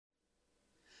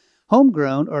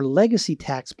Homegrown or legacy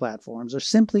tax platforms are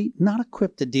simply not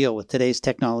equipped to deal with today's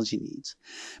technology needs.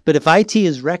 But if IT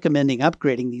is recommending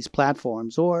upgrading these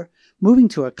platforms or moving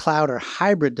to a cloud or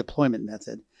hybrid deployment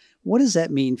method, what does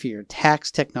that mean for your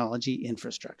tax technology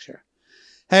infrastructure?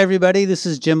 Hi, everybody. This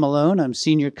is Jim Malone. I'm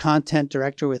Senior Content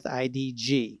Director with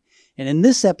IDG. And in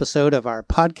this episode of our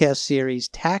podcast series,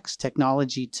 Tax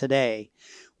Technology Today,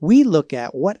 we look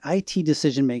at what IT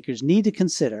decision makers need to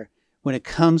consider when it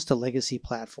comes to legacy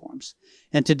platforms.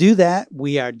 And to do that,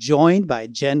 we are joined by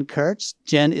Jen Kurtz.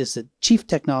 Jen is the Chief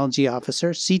Technology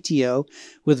Officer, CTO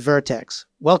with Vertex.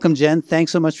 Welcome, Jen.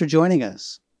 Thanks so much for joining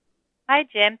us. Hi,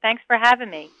 Jim. Thanks for having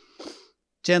me.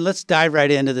 Jen, let's dive right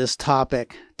into this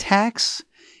topic. Tax,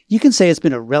 you can say it's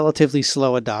been a relatively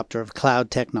slow adopter of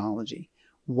cloud technology.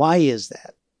 Why is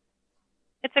that?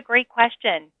 It's a great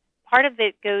question. Part of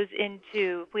it goes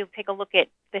into, if we take a look at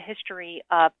the history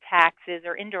of taxes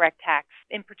or indirect tax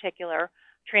in particular,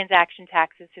 transaction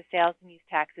taxes, so sales and use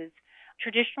taxes.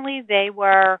 Traditionally, they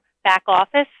were back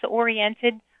office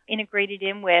oriented, integrated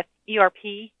in with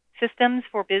ERP systems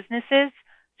for businesses.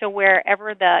 So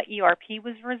wherever the ERP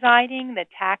was residing, the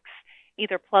tax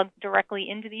either plugged directly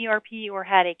into the ERP or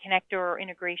had a connector or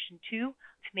integration to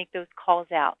make those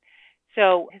calls out.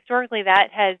 So historically, that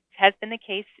has been the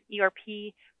case.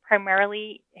 ERP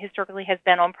primarily historically has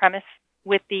been on premise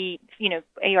with the,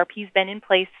 ERP's been in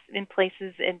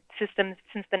places and systems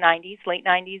since the 90s, late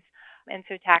 90s, and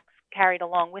so tax carried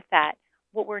along with that.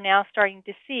 What we're now starting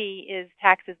to see is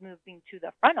taxes moving to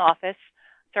the front office,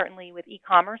 certainly with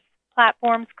e-commerce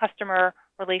platforms, customer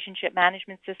relationship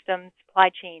management systems,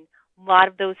 supply chain. A lot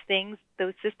of those things,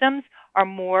 those systems are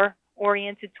more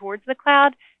oriented towards the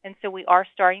cloud, and so we are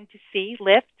starting to see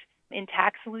lift in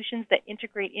tax solutions that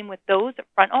integrate in with those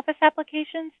front office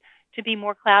applications to be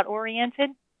more cloud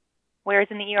oriented, whereas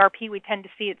in the ERP we tend to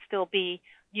see it still be,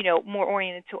 more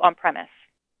oriented to on-premise.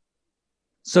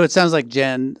 So it sounds like,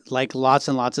 Jen, like lots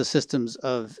and lots of systems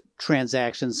of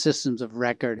transactions, systems of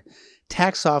record,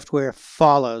 tax software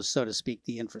follows, so to speak,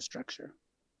 the infrastructure.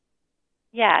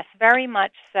 Yes, very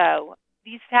much so.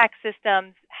 These tax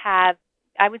systems have,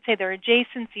 I would say, they're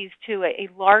adjacencies to a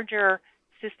larger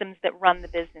systems that run the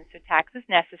business. So tax is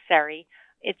necessary.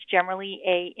 It's generally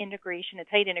a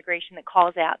tight integration that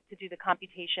calls out to do the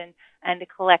computation and to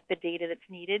collect the data that's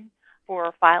needed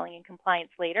for filing and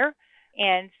compliance later.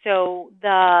 And so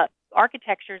the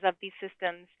architectures of these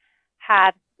systems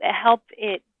have helped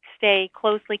it stay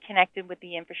closely connected with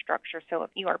the infrastructure. So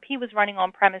if ERP was running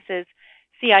on premises,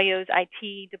 CIOs,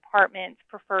 IT departments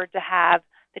preferred to have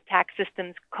the tax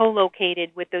systems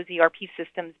co-located with those ERP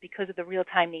systems because of the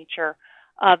real-time nature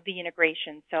of the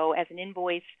integration. So as an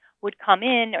invoice would come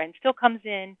in and still comes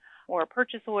in, or a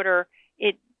purchase order,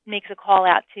 it makes a call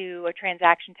out to a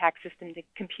transaction tax system to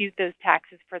compute those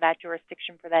taxes for that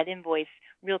jurisdiction, for that invoice,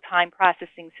 real-time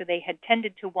processing. So they had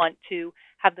tended to want to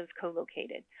have those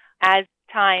co-located. As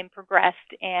time progressed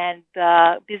and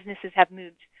the businesses have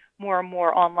moved more and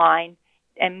more online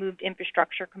and moved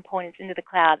infrastructure components into the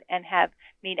cloud and have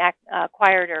made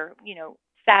acquired or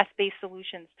SaaS-based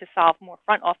solutions to solve more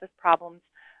front office problems,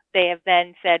 they have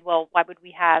then said, well, why would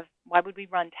we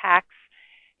run tax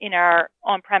in our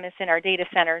on-premise in our data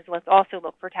centers? Let's also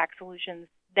look for tax solutions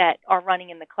that are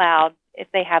running in the cloud if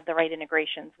they have the right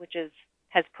integrations, which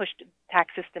has pushed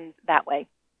tax systems that way.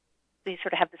 So you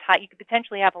sort of have you could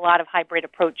potentially have a lot of hybrid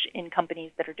approach in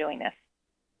companies that are doing this.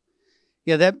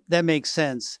 Yeah, that makes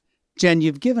sense. Jen,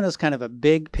 you've given us kind of a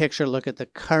big picture look at the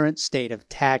current state of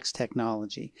tax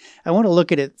technology. I want to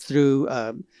look at it through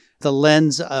the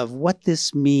lens of what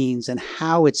this means and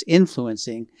how it's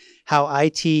influencing how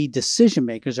IT decision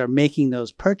makers are making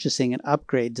those purchasing and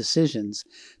upgrade decisions.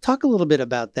 Talk a little bit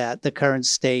about that, the current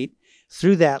state,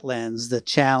 through that lens, the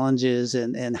challenges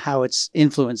and how it's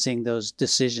influencing those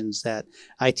decisions that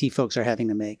IT folks are having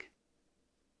to make.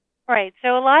 Right.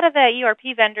 So a lot of the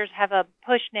ERP vendors have a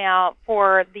push now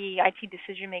for the IT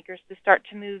decision makers to start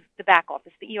to move the back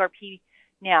office, the ERP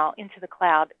now, into the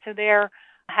cloud. So they're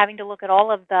having to look at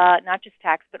all of the, not just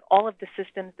tax, but all of the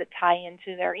systems that tie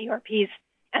into their ERPs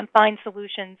and find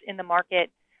solutions in the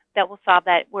market that will solve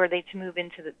that, where they to move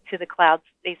into the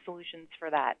cloud-based solutions for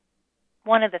that.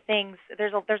 One of the things,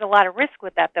 there's a lot of risk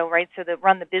with that though, right? So the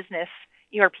run the business,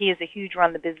 ERP is a huge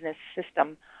run the business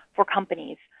system for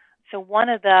companies. So one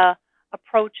of the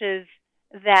approaches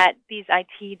that these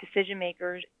IT decision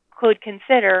makers could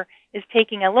consider is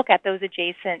taking a look at those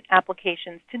adjacent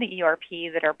applications to the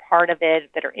ERP that are part of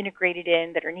it, that are integrated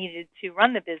in, that are needed to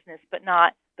run the business, but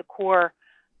not the core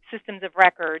systems of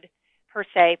record per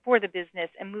se for the business,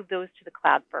 and move those to the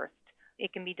cloud first.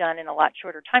 It can be done in a lot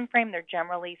shorter time frame. They're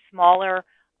generally smaller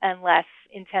and less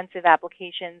intensive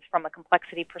applications from a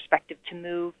complexity perspective to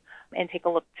move and take a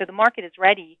look. So the market is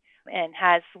ready and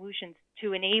has solutions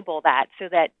to enable that so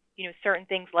that, certain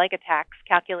things like a tax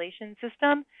calculation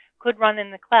system could run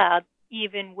in the cloud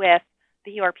even with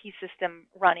the ERP system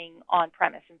running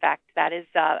on-premise. In fact, that is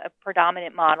a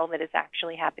predominant model that is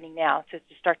actually happening now. So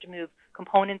to start to move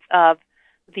components of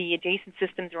the adjacent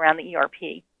systems around the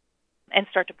ERP and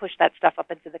start to push that stuff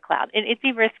up into the cloud. It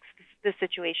de-risks the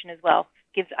situation as well,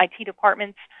 gives IT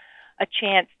departments a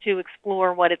chance to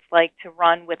explore what it's like to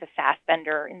run with a SaaS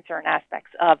vendor in certain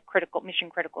aspects of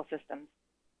mission-critical systems.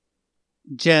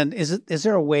 Jen, is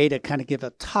there a way to kind of give a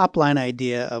top-line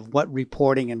idea of what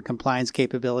reporting and compliance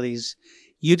capabilities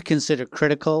you'd consider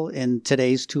critical in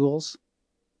today's tools?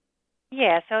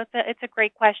 Yeah, so it's a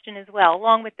great question as well,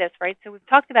 along with this, right? So we've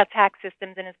talked about tax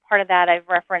systems, and as part of that, I've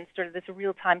referenced sort of this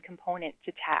real-time component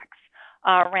to tax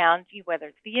around whether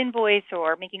it's the invoice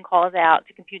or making calls out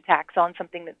to compute tax on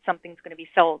something's going to be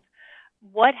sold.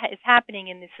 What is happening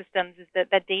in the systems is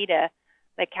that data,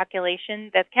 that calculation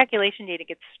data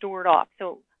gets stored off.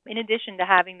 So in addition to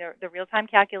having the real-time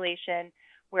calculation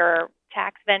where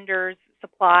tax vendors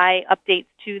supply updates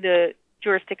to the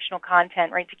jurisdictional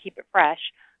content, right, to keep it fresh,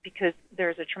 because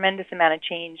there's a tremendous amount of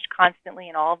change constantly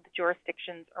in all of the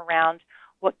jurisdictions around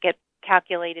what gets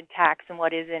calculated tax and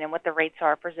what isn't and what the rates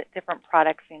are for different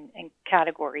products and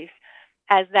categories.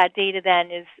 As that data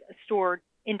then is stored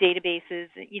in databases,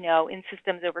 in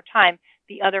systems over time,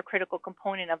 the other critical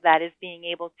component of that is being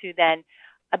able to then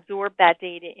absorb that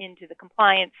data into the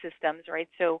compliance systems, right?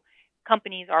 So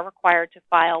companies are required to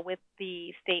file with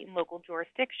the state and local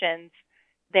jurisdictions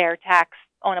their tax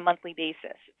on a monthly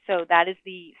basis. So that is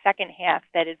the second half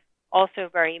that is also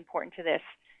very important to this.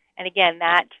 And again,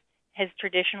 that has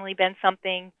traditionally been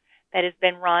something that has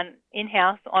been run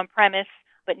in-house on-premise,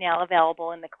 but now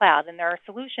available in the cloud. And there are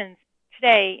solutions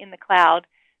today in the cloud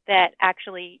that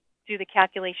actually do the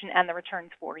calculation and the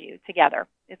returns for you together.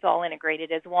 It's all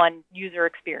integrated as one user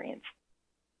experience.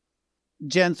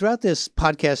 Jen, throughout this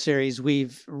podcast series,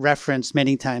 we've referenced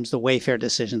many times the Wayfair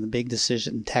decision, the big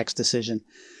decision, tax decision.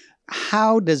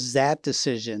 How does that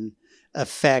decision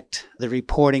affect the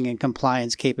reporting and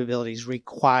compliance capabilities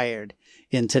required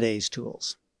in today's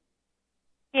tools?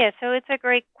 Yeah, so it's a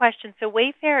great question. So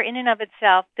Wayfair in and of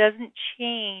itself doesn't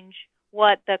change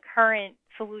what the current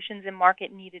solutions in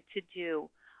market needed to do.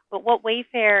 But what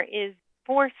Wayfair is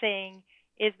forcing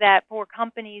is that for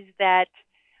companies that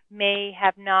may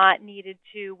have not needed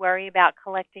to worry about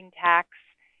collecting tax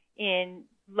in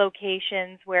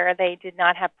locations where they did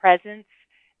not have presence,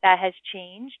 that has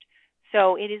changed.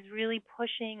 So it is really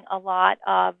pushing a lot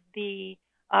of the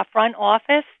front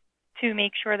office to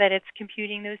make sure that it's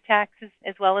computing those taxes,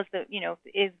 as well as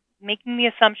is making the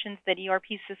assumptions that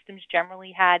ERP systems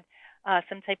generally had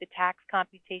some type of tax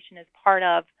computation as part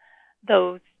of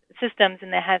those systems,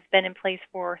 and that has been in place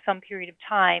for some period of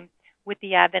time. With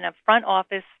the advent of front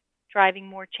office driving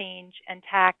more change and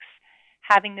tax,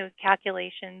 having those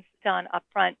calculations done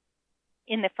upfront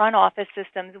in the front office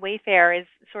systems, Wayfair is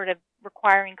sort of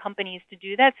requiring companies to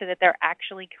do that so that they're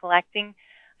actually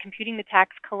computing the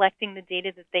tax, collecting the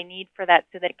data that they need for that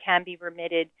so that it can be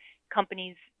remitted.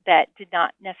 Companies that did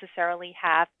not necessarily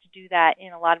have to do that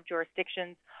in a lot of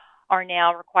jurisdictions are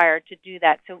now required to do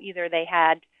that. So either they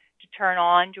had to turn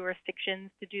on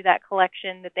jurisdictions to do that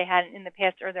collection that they hadn't in the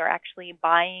past, or they're actually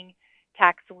buying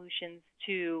tax solutions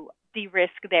to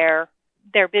de-risk their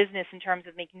business in terms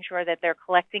of making sure that they're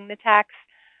collecting the tax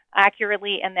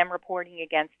accurately and then reporting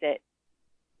against it.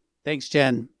 Thanks,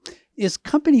 Jen. Is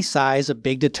company size a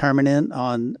big determinant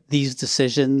on these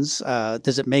decisions?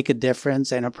 Does it make a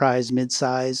difference, enterprise,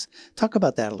 mid-size? Talk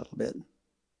about that a little bit.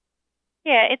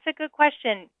 Yeah, it's a good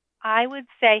question. I would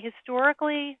say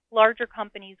historically, larger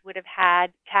companies would have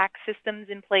had tax systems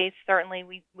in place. Certainly,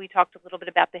 we talked a little bit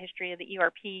about the history of the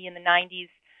ERP in the 90s.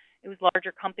 It was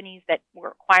larger companies that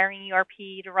were acquiring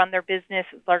ERP to run their business.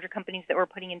 It was larger companies that were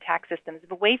putting in tax systems.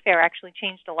 But Wayfair actually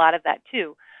changed a lot of that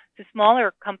too. So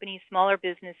smaller companies, smaller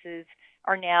businesses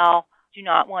are now do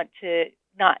not want to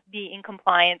not be in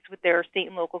compliance with their state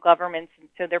and local governments. And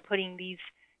so they're putting these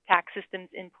tax systems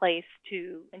in place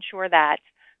to ensure that.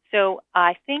 So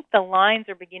I think the lines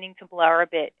are beginning to blur a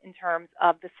bit in terms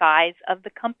of the size of the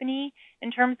company,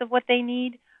 in terms of what they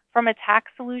need from a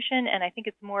tax solution, and I think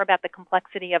it's more about the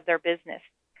complexity of their business.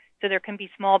 So there can be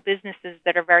small businesses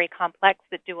that are very complex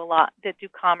that do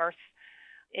commerce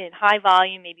in high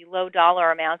volume, maybe low dollar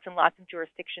amounts in lots of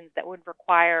jurisdictions that would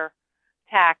require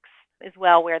tax as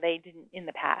well where they didn't in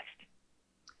the past.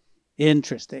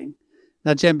 Interesting.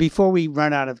 Now, Jen, before we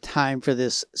run out of time for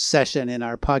this session in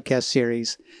our podcast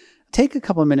series, take a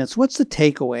couple of minutes. What's the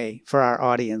takeaway for our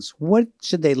audience? What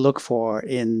should they look for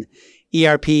in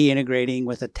ERP integrating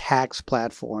with a tax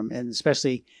platform, and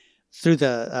especially through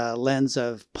the lens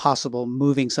of possible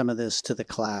moving some of this to the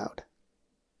cloud?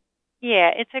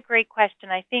 Yeah, it's a great question.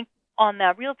 I think on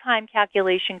the real-time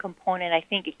calculation component, I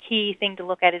think a key thing to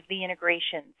look at is the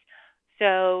integrations.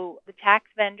 So the tax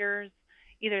vendors,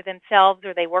 either themselves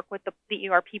or they work with the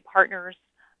ERP partners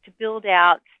to build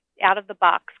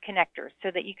out-of-the-box connectors so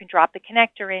that you can drop the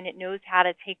connector in. It knows how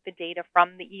to take the data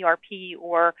from the ERP,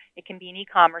 or it can be an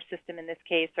e-commerce system in this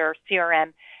case, or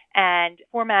CRM, and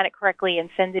format it correctly and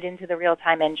send it into the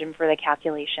real-time engine for the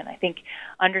calculation. I think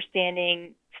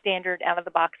understanding standard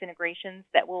out-of-the-box integrations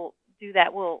that will do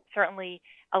that will certainly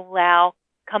allow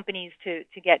companies to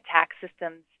get tax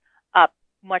systems up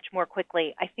much more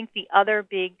quickly. I think the other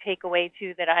big takeaway,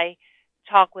 too, that I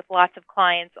talk with lots of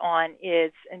clients on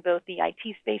is, in both the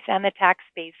IT space and the tax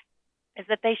space, is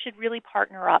that they should really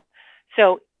partner up.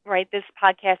 So, right, this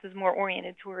podcast is more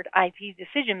oriented toward IT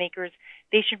decision makers.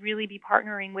 They should really be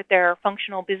partnering with their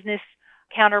functional business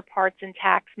counterparts in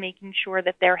tax, making sure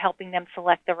that they're helping them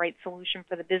select the right solution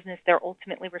for the business. They're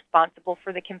ultimately responsible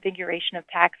for the configuration of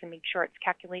tax and make sure it's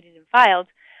calculated and filed.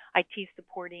 IT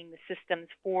supporting the systems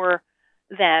for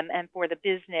them and for the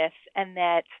business, and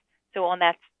that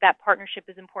partnership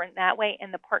is important that way,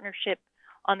 and the partnership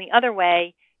on the other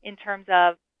way in terms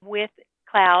of with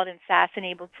cloud and SaaS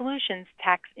enabled solutions,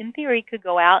 tax in theory could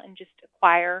go out and just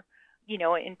acquire,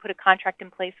 and put a contract in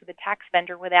place with a tax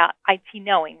vendor without IT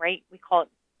knowing, right?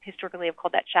 Historically have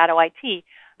called that shadow IT.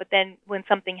 But then when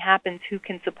something happens, who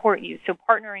can support you? So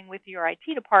partnering with your IT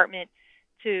department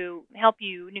to help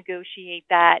you negotiate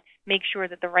that, make sure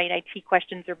that the right IT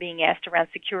questions are being asked around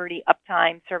security,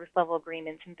 uptime, service level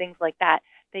agreements, and things like that.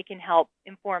 They can help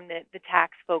inform the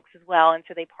tax folks as well, and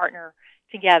so they partner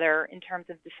together in terms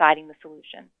of deciding the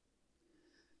solution.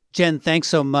 Jen, thanks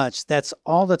so much. That's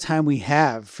all the time we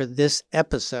have for this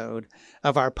episode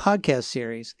of our podcast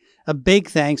series. A big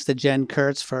thanks to Jen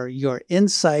Kurtz for your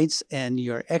insights and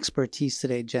your expertise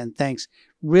today, Jen. Thanks.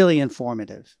 Really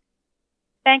informative.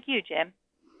 Thank you, Jim.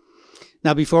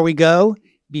 Now, before we go,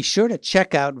 be sure to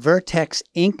check out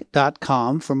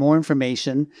vertexinc.com for more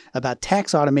information about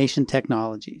tax automation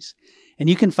technologies. And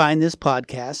you can find this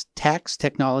podcast, Tax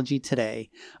Technology Today,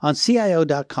 on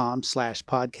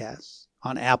CIO.com/podcasts,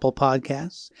 on Apple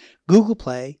Podcasts, Google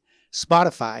Play,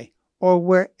 Spotify, or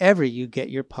wherever you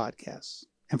get your podcasts.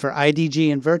 And for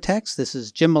IDG and Vertex, this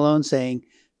is Jim Malone saying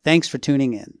thanks for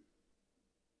tuning in.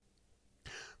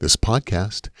 This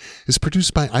podcast is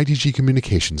produced by IDG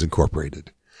Communications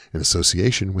Incorporated in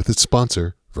association with its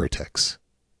sponsor, Vertex.